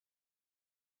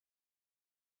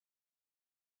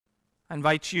I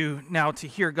invite you now to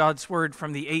hear God's word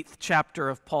from the 8th chapter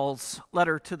of Paul's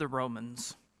letter to the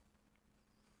Romans.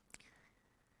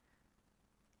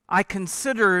 I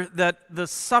consider that the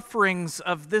sufferings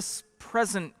of this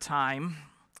present time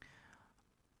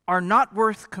are not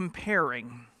worth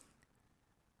comparing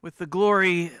with the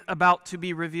glory about to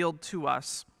be revealed to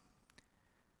us.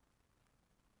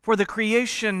 For the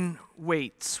creation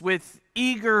waits with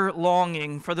eager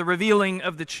longing for the revealing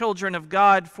of the children of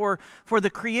God, for the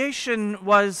creation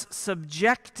was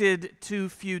subjected to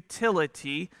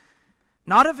futility,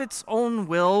 not of its own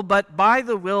will, but by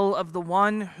the will of the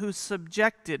one who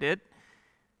subjected it,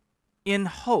 in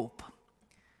hope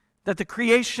that the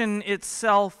creation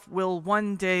itself will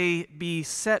one day be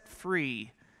set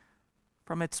free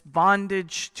from its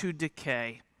bondage to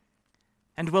decay,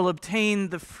 and will obtain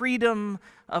the freedom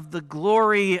of the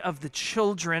glory of the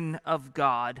children of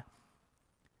God.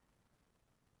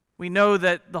 We know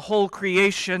that the whole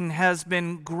creation has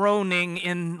been groaning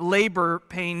in labor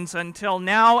pains until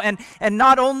now, and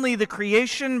not only the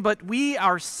creation, but we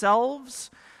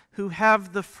ourselves who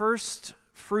have the first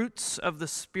fruits of the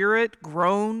Spirit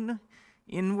groan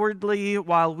inwardly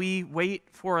while we wait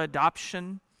for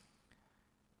adoption,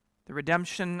 the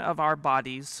redemption of our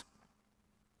bodies.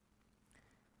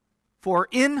 For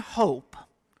in hope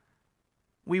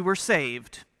we were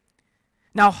saved.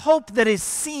 Now hope that is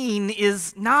seen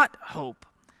is not hope.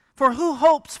 For who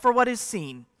hopes for what is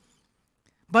seen?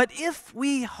 But if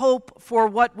we hope for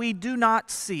what we do not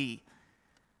see,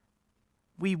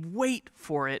 we wait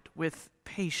for it with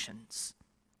patience.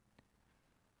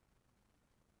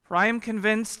 For I am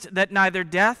convinced that neither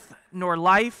death, nor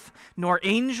life, nor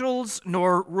angels,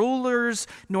 nor rulers,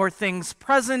 nor things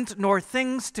present, nor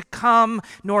things to come,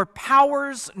 nor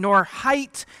powers, nor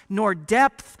height, nor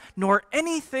depth, nor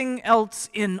anything else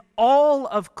in all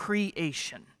of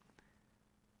creation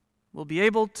will be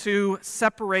able to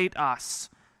separate us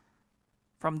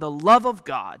from the love of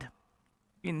God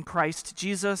in Christ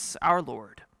Jesus our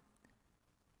Lord.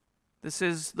 This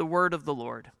is the word of the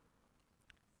Lord.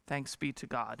 Thanks be to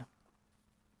God.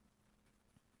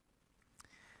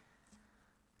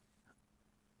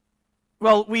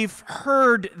 Well, we've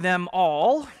heard them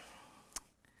all.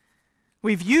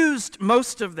 We've used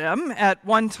most of them at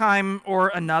one time or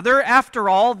another. After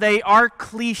all, they are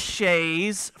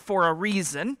cliches for a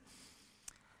reason.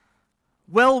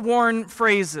 Well-worn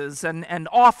phrases and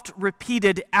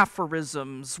oft-repeated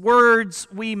aphorisms, words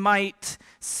we might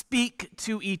speak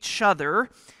to each other,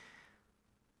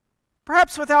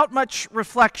 perhaps without much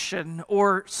reflection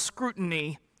or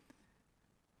scrutiny.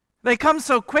 They come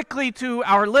so quickly to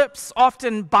our lips,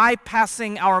 often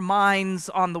bypassing our minds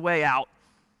on the way out.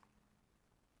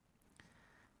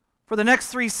 For the next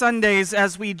 3 Sundays,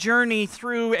 as we journey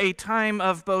through a time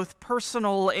of both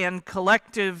personal and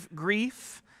collective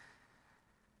grief,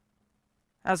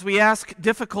 as we ask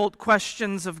difficult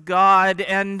questions of God,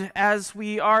 and as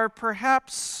we are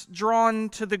perhaps drawn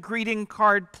to the greeting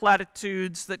card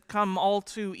platitudes that come all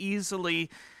too easily,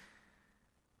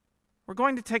 we're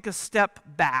going to take a step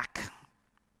back.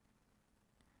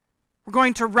 We're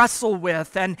going to wrestle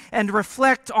with and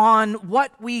reflect on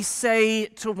what we say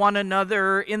to one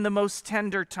another in the most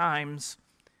tender times.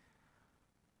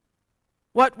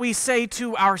 What we say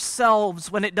to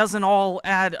ourselves when it doesn't all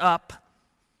add up.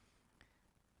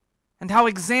 And how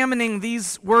examining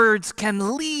these words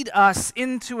can lead us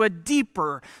into a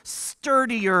deeper,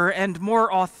 sturdier, and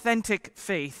more authentic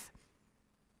faith.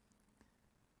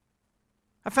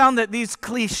 I found that these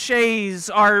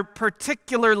cliches are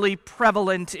particularly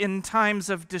prevalent in times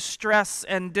of distress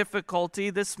and difficulty.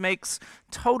 This makes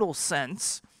total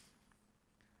sense.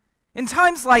 In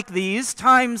times like these,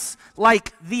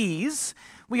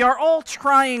 we are all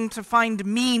trying to find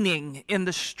meaning in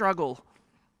the struggle.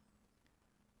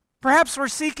 Perhaps we're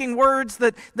seeking words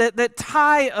that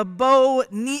tie a bow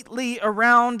neatly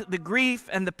around the grief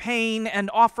and the pain and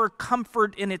offer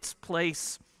comfort in its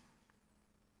place.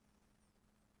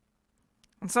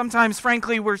 And sometimes,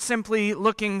 frankly, we're simply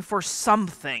looking for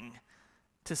something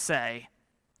to say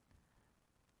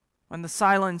when the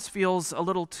silence feels a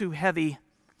little too heavy.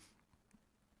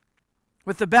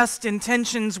 With the best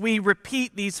intentions, we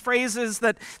repeat these phrases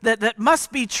that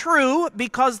must be true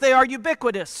because they are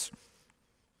ubiquitous,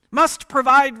 must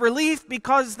provide relief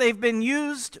because they've been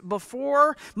used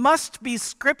before, must be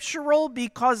scriptural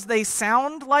because they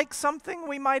sound like something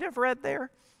we might have read there.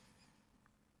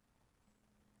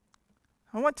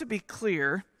 I want to be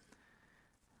clear.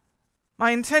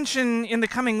 My intention in the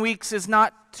coming weeks is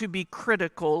not to be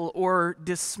critical or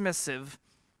dismissive.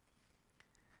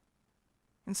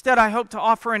 Instead, I hope to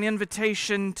offer an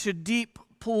invitation to deep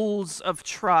pools of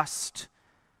trust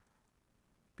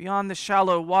beyond the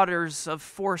shallow waters of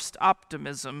forced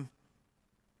optimism.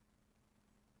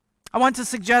 I want to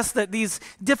suggest that these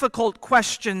difficult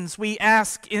questions we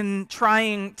ask in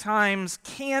trying times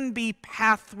can be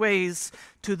pathways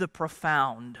to the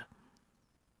profound,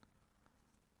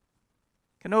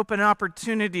 can open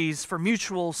opportunities for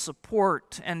mutual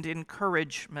support and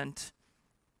encouragement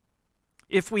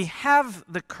if we have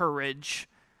the courage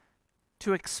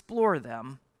to explore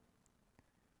them.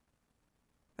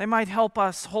 They might help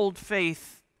us hold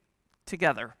faith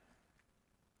together.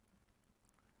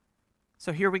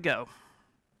 So here we go.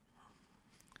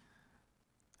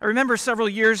 I remember several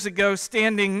years ago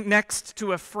standing next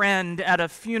to a friend at a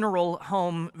funeral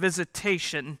home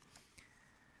visitation.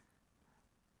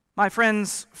 My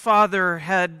friend's father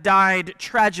had died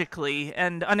tragically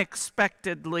and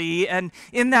unexpectedly, and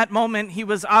in that moment he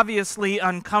was obviously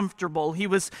uncomfortable. He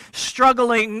was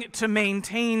struggling to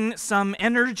maintain some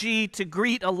energy to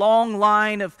greet a long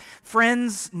line of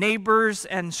friends, neighbors,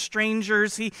 and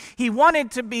strangers. He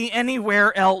wanted to be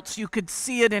anywhere else. You could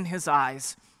see it in his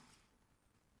eyes.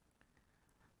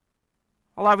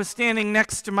 While I was standing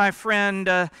next to my friend,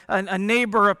 a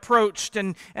neighbor approached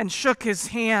and shook his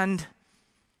hand.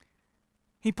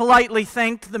 He politely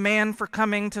thanked the man for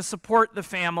coming to support the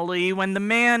family when the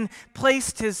man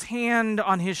placed his hand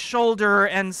on his shoulder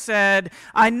and said,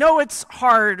 "I know it's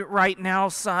hard right now,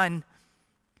 son,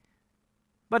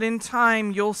 but in time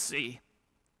you'll see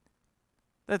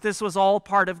that this was all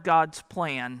part of God's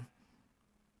plan."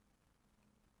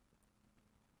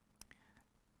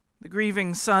 The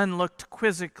grieving son looked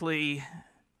quizzically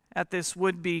at this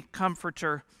would-be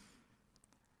comforter,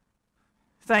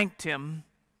 thanked him,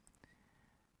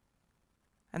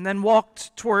 and then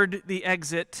walked toward the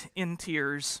exit in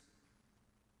tears.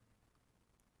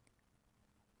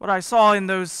 What I saw in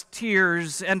those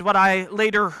tears and what I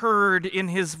later heard in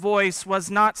his voice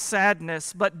was not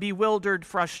sadness, but bewildered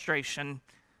frustration,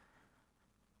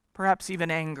 perhaps even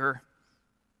anger.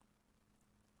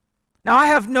 Now, I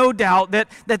have no doubt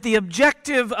that the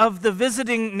objective of the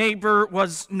visiting neighbor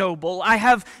was noble. I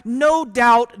have no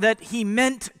doubt that he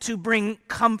meant to bring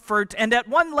comfort, and at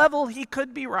one level he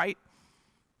could be right.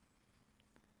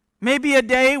 Maybe a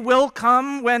day will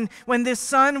come when this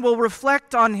son will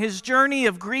reflect on his journey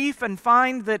of grief and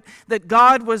find that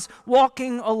God was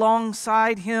walking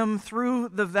alongside him through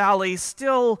the valley.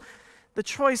 Still, the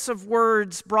choice of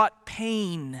words brought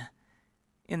pain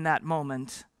in that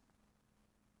moment.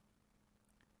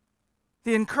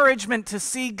 The encouragement to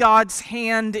see God's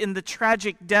hand in the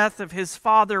tragic death of his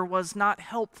father was not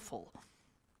helpful.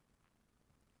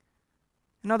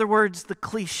 In other words, the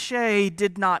cliche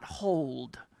did not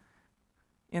hold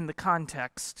in the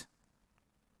context.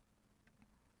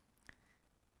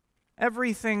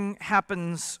 Everything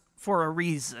happens for a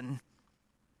reason.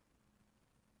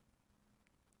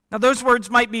 Now, those words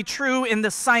might be true in the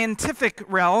scientific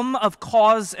realm of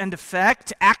cause and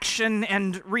effect, action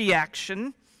and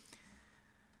reaction.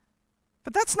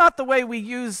 But that's not the way we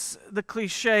use the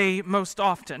cliche most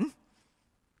often.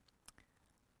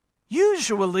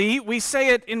 Usually, we say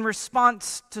it in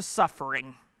response to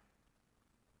suffering.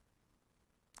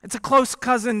 It's a close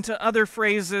cousin to other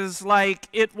phrases like,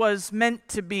 "it was meant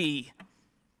to be,"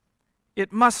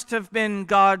 "it must have been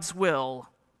God's will,"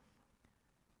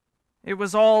 "it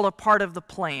was all a part of the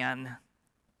plan."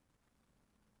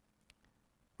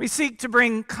 We seek to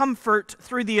bring comfort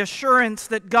through the assurance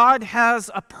that God has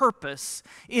a purpose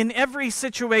in every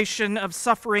situation of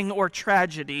suffering or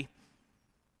tragedy.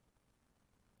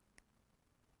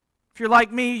 If you're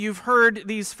like me, you've heard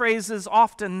these phrases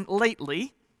often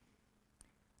lately.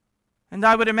 And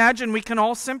I would imagine we can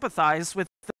all sympathize with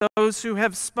those who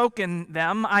have spoken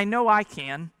them. I know I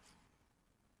can.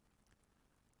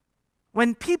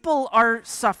 When people are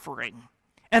suffering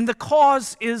and the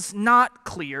cause is not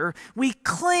clear, we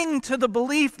cling to the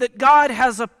belief that God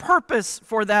has a purpose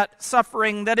for that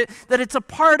suffering, that it's a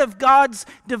part of God's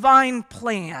divine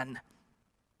plan.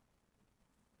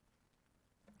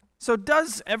 So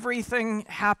does everything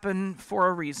happen for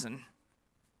a reason?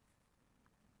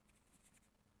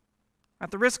 At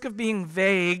the risk of being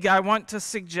vague, I want to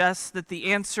suggest that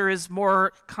the answer is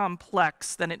more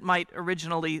complex than it might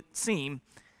originally seem,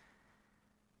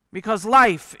 because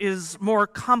life is more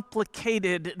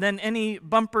complicated than any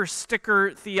bumper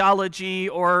sticker theology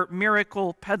or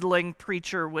miracle peddling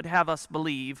preacher would have us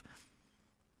believe.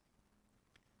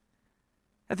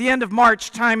 At the end of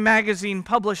March, Time magazine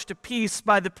published a piece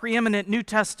by the preeminent New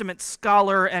Testament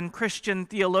scholar and Christian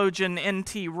theologian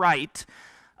N.T. Wright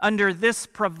under this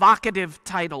provocative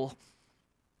title: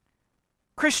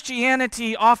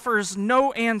 "Christianity offers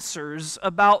no answers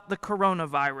about the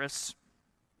coronavirus."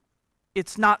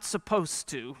 it's not supposed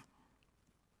to.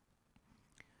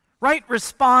 Right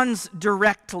responds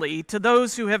directly to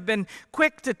those who have been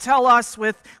quick to tell us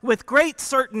with great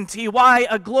certainty why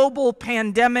a global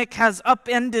pandemic has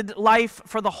upended life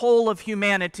for the whole of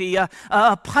humanity, a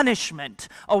punishment,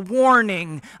 a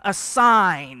warning, a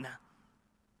sign.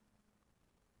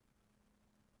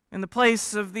 In the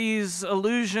place of these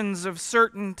illusions of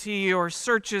certainty or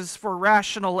searches for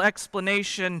rational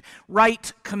explanation,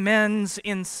 Right commends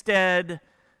instead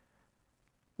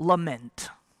lament.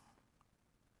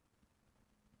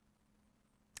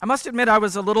 I must admit I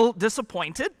was a little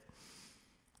disappointed.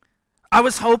 I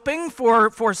was hoping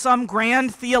for some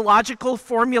grand theological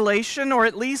formulation or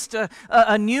at least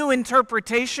a new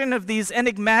interpretation of these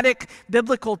enigmatic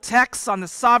biblical texts on the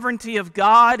sovereignty of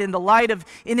God in the light of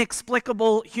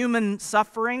inexplicable human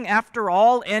suffering. After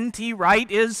all, N.T.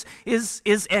 Wright is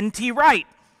N.T. Wright.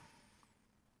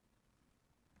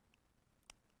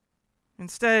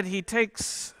 Instead, he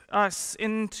takes us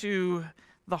into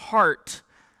the heart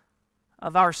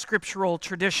of our scriptural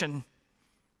tradition.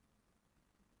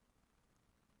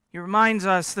 He reminds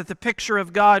us that the picture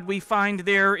of God we find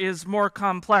there is more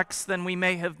complex than we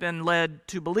may have been led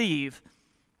to believe.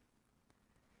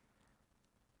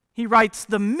 He writes,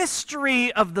 "The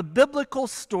mystery of the biblical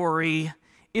story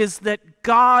is that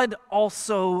God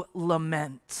also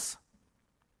laments."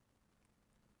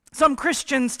 Some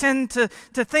Christians tend to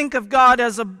think of God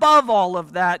as above all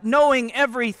of that, knowing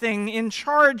everything, in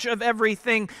charge of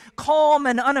everything, calm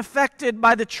and unaffected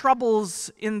by the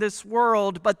troubles in this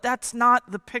world. But that's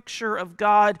not the picture of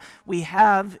God we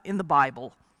have in the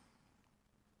Bible.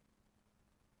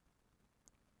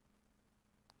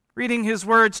 Reading his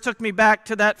words took me back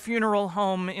to that funeral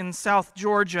home in South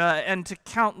Georgia and to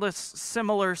countless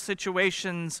similar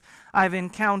situations I've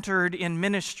encountered in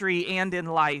ministry and in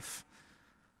life.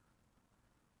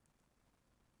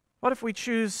 What if we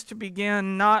choose to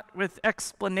begin not with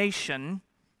explanation,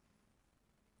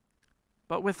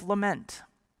 but with lament?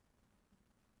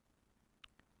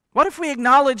 What if we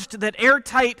acknowledged that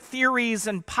airtight theories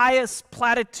and pious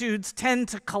platitudes tend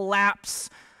to collapse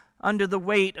under the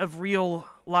weight of real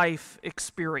life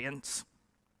experience?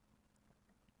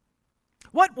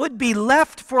 What would be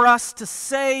left for us to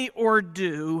say or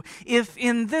do if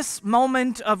in this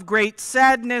moment of great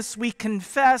sadness we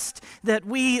confessed that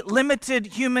we limited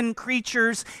human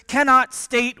creatures cannot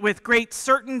state with great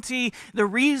certainty the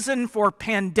reason for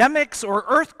pandemics or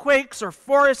earthquakes or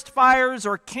forest fires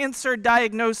or cancer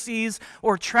diagnoses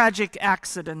or tragic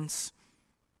accidents?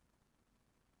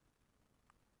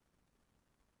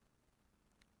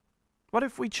 What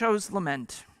if we chose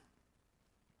lament?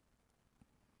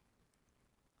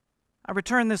 I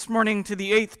return this morning to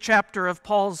the 8th chapter of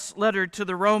Paul's letter to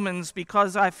the Romans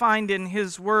because I find in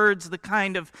his words the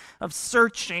kind of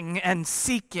searching and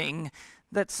seeking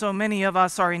that so many of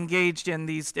us are engaged in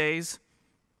these days.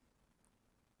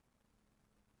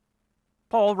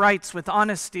 Paul writes with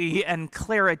honesty and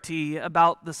clarity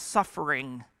about the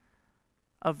suffering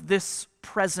of this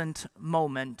present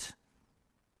moment,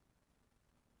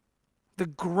 the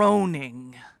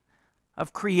groaning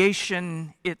of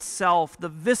creation itself, the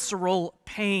visceral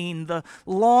pain, the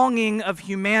longing of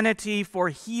humanity for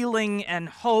healing and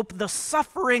hope, the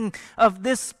suffering of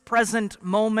this present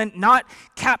moment, not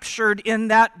captured in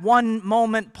that one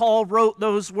moment Paul wrote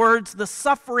those words. The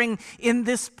suffering in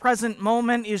this present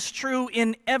moment is true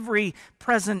in every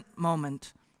present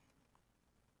moment.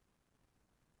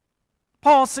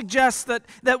 Paul suggests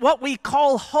that what we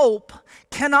call hope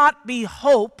cannot be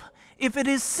hope if it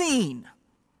is seen.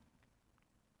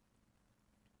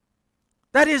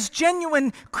 That is,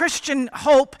 genuine Christian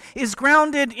hope is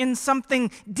grounded in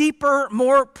something deeper,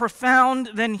 more profound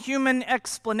than human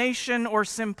explanation or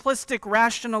simplistic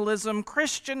rationalism.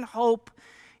 Christian hope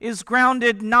is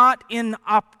grounded not in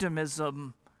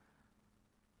optimism,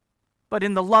 but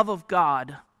in the love of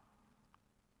God.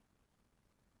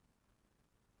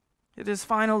 It is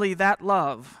finally that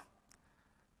love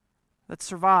that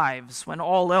survives when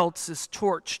all else is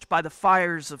torched by the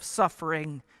fires of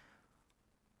suffering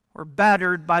or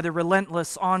battered by the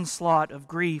relentless onslaught of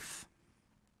grief.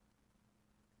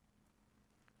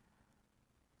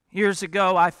 Years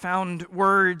ago, I found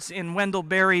words in Wendell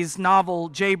Berry's novel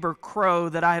Jayber Crow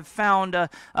that I have found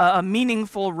a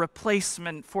meaningful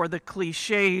replacement for the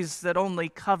cliches that only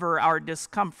cover our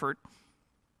discomfort.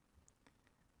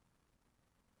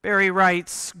 Berry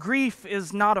writes, "Grief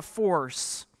is not a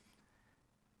force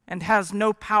and has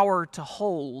no power to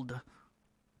hold.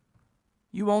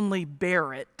 You only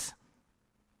bear it.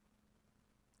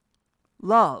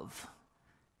 Love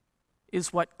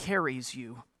is what carries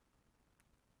you,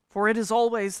 for it is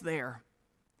always there,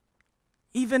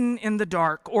 even in the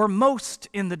dark, or most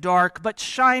in the dark, but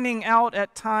shining out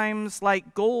at times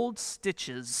like gold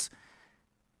stitches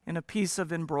in a piece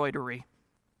of embroidery.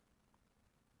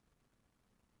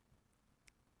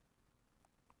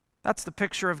 That's the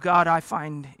picture of God I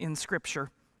find in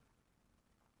Scripture.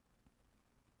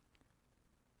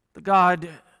 The God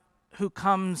who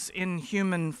comes in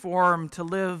human form to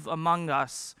live among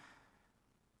us,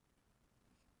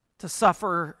 to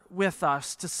suffer with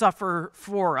us, to suffer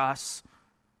for us.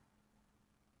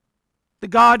 The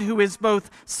God who is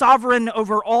both sovereign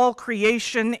over all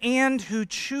creation and who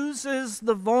chooses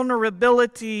the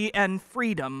vulnerability and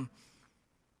freedom,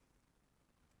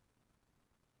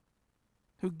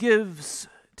 who gives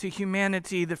to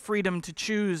humanity the freedom to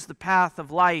choose the path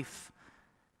of life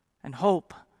and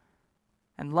hope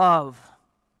and love.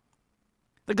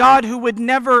 The God who would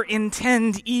never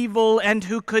intend evil and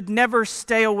who could never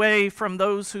stay away from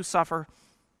those who suffer.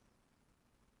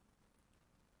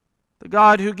 The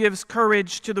God who gives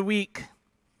courage to the weak,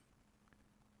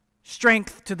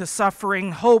 strength to the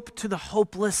suffering, hope to the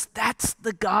hopeless. That's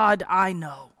the God I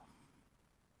know.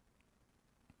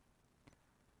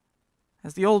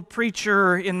 As the old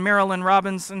preacher in Marilyn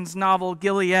Robinson's novel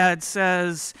Gilead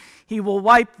says, He will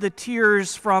wipe the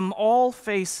tears from all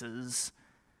faces.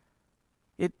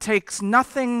 It takes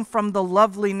nothing from the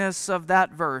loveliness of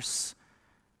that verse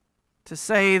to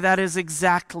say that is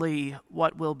exactly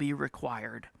what will be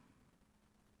required.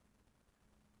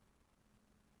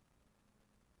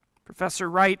 Professor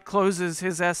Wright closes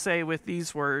his essay with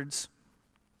these words: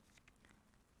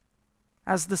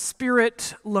 As the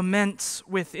Spirit laments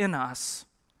within us,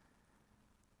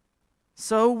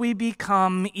 so we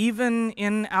become, even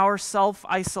in our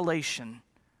self-isolation,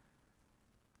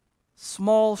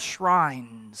 small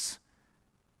shrines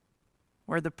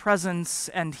where the presence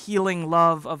and healing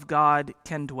love of God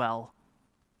can dwell.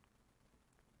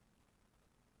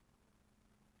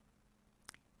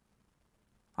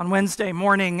 On Wednesday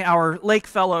morning, our Lake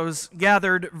Fellows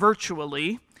gathered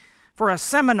virtually for a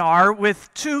seminar with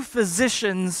 2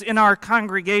 physicians in our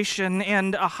congregation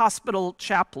and a hospital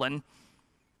chaplain.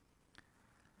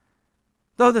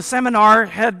 Though the seminar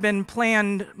had been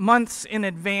planned months in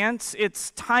advance,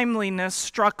 its timeliness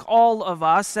struck all of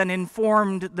us and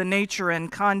informed the nature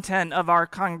and content of our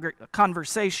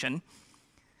conversation.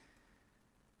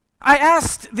 I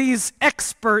asked these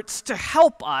experts to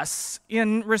help us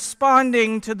in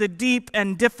responding to the deep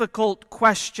and difficult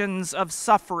questions of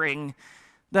suffering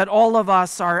that all of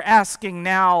us are asking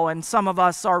now and some of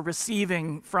us are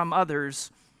receiving from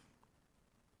others.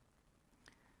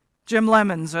 Jim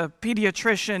Lemons, a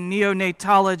pediatrician,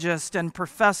 neonatologist, and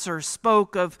professor,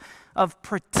 spoke of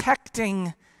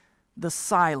protecting the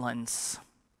silence.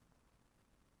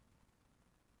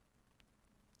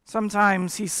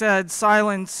 Sometimes, he said,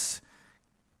 silence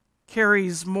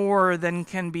carries more than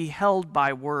can be held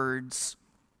by words.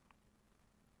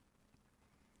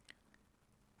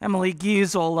 Emily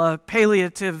Giesel, a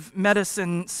palliative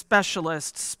medicine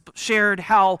specialist, shared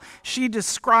how she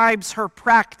describes her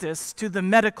practice to the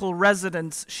medical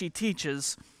residents she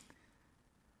teaches.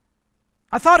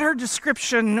 I thought her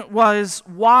description was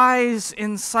wise,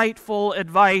 insightful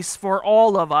advice for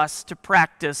all of us to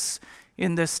practice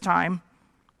in this time.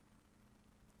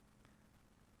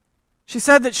 She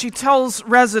said that she tells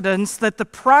residents that the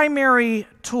primary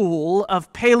tool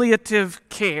of palliative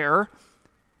care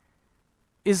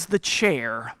is the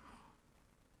chair.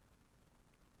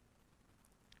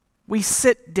 We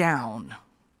sit down.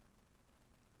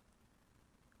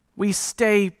 We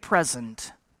stay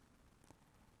present.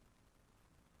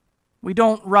 We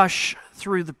don't rush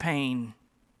through the pain.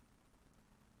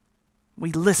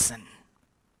 We listen.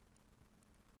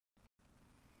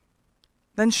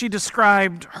 Then she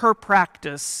described her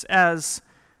practice as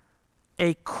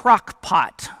a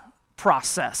crock-pot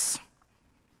process,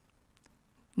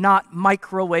 not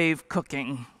microwave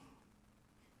cooking.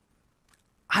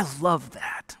 I love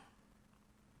that.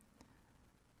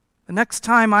 The next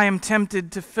time I am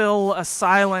tempted to fill a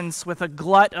silence with a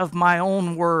glut of my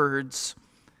own words,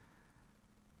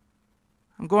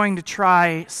 I'm going to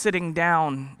try sitting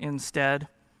down instead.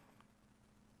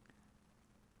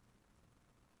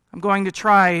 I'm going to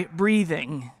try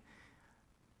breathing.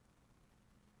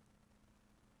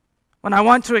 When I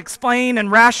want to explain and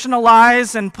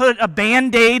rationalize and put a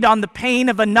Band-Aid on the pain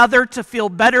of another to feel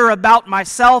better about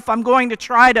myself, I'm going to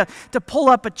try to pull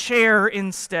up a chair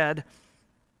instead.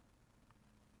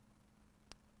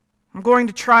 I'm going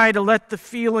to try to let the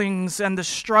feelings and the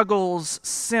struggles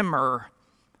simmer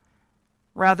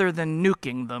rather than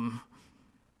nuking them.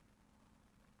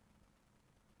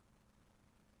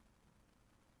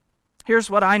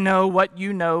 Here's what I know, what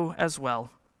you know as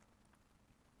well.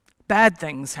 bad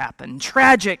things happen,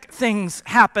 tragic things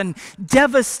happen,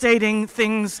 devastating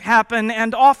things happen,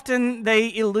 and often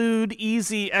they elude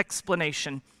easy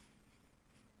explanation.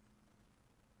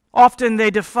 Often they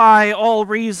defy all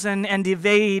reason and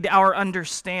evade our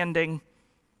understanding.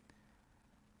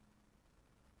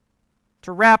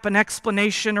 To wrap an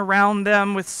explanation around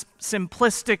them with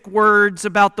simplistic words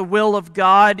about the will of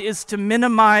God is to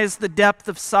minimize the depth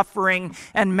of suffering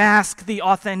and mask the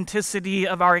authenticity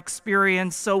of our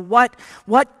experience. So what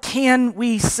can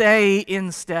we say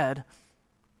instead?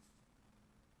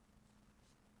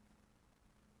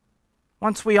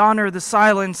 Once we honor the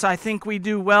silence, I think we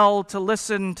do well to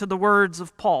listen to the words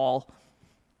of Paul,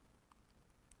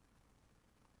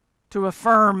 to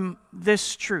affirm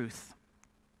this truth: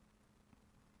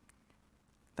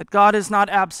 that God is not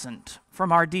absent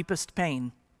from our deepest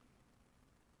pain,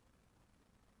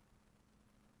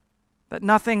 that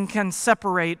nothing can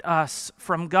separate us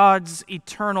from God's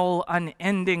eternal,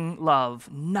 unending love.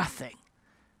 Nothing.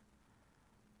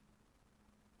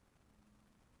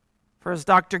 For as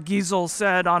Dr. Giesel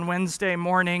said on Wednesday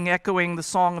morning, echoing the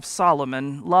Song of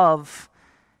Solomon, love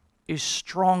is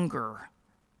stronger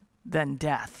than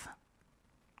death.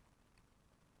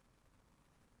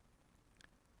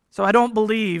 So I don't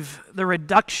believe the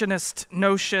reductionist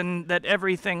notion that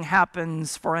everything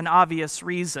happens for an obvious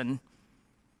reason.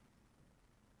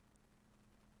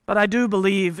 But I do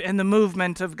believe in the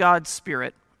movement of God's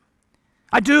Spirit.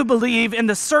 I do believe in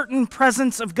the certain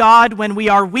presence of God when we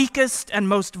are weakest and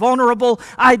most vulnerable.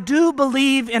 I do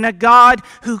believe in a God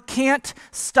who can't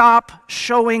stop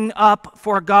showing up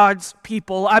for God's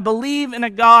people. I believe in a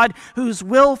God whose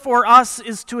will for us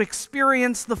is to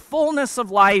experience the fullness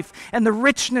of life and the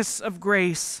richness of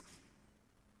grace.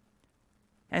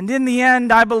 And in the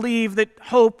end, I believe that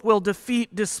hope will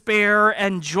defeat despair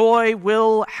and joy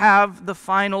will have the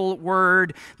final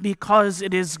word, because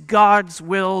it is God's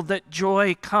will that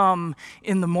joy come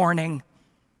in the morning.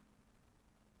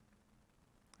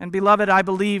 And beloved, I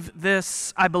believe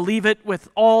this. I believe it with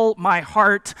all my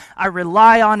heart. I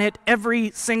rely on it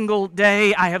every single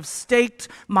day. I have staked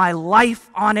my life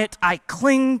on it. I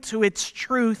cling to its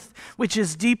truth, which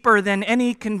is deeper than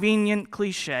any convenient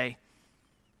cliche.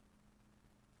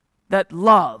 That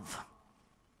love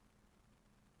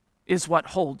is what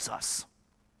holds us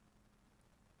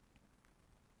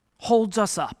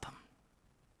up,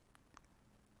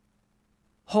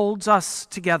 holds us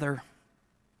together,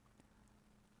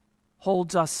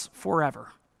 holds us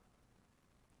forever.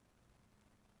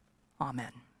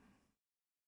 Amen.